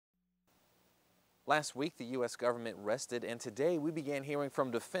Last week, the U.S. government rested, and today we began hearing from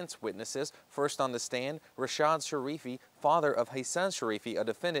defense witnesses. First on the stand, Rashad Sharifi, father of Hassan Sharifi, a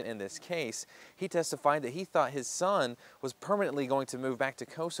defendant in this case. He testified that he thought his son was permanently going to move back to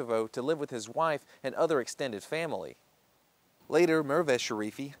Kosovo to live with his wife and other extended family. Later, Merve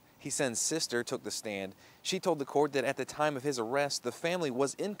Sharifi, Hassan's sister, took the stand. She told the court that at the time of his arrest, the family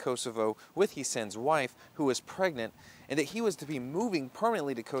was in Kosovo with Hassan's wife, who was pregnant, and that he was to be moving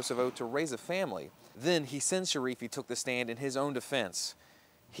permanently to Kosovo to raise a family. Then Hassan Sharifi took the stand in his own defense.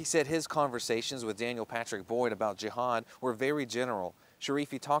 He said his conversations with Daniel Patrick Boyd about jihad were very general.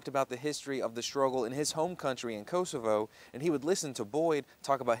 Sharifi talked about the history of the struggle in his home country in Kosovo, and he would listen to Boyd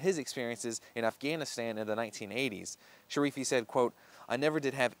talk about his experiences in Afghanistan in the 1980s. Sharifi said, quote, "I never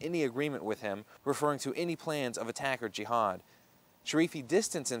did have any agreement with him, referring to any plans of attack or jihad." Sharifi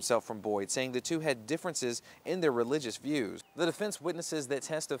distanced himself from Boyd, saying the two had differences in their religious views. The defense witnesses that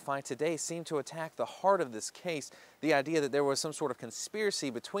testified today seem to attack the heart of this case, the idea that there was some sort of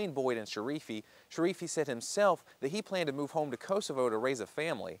conspiracy between Boyd and Sharifi. Sharifi said himself that he planned to move home to Kosovo to raise a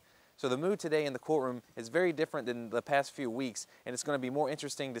family. So the mood today in the courtroom is very different than the past few weeks, and it's going to be more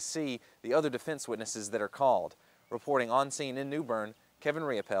interesting to see the other defense witnesses that are called. Reporting on scene in New Bern, Kevin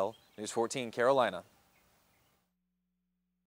Riopel, News 14 Carolina.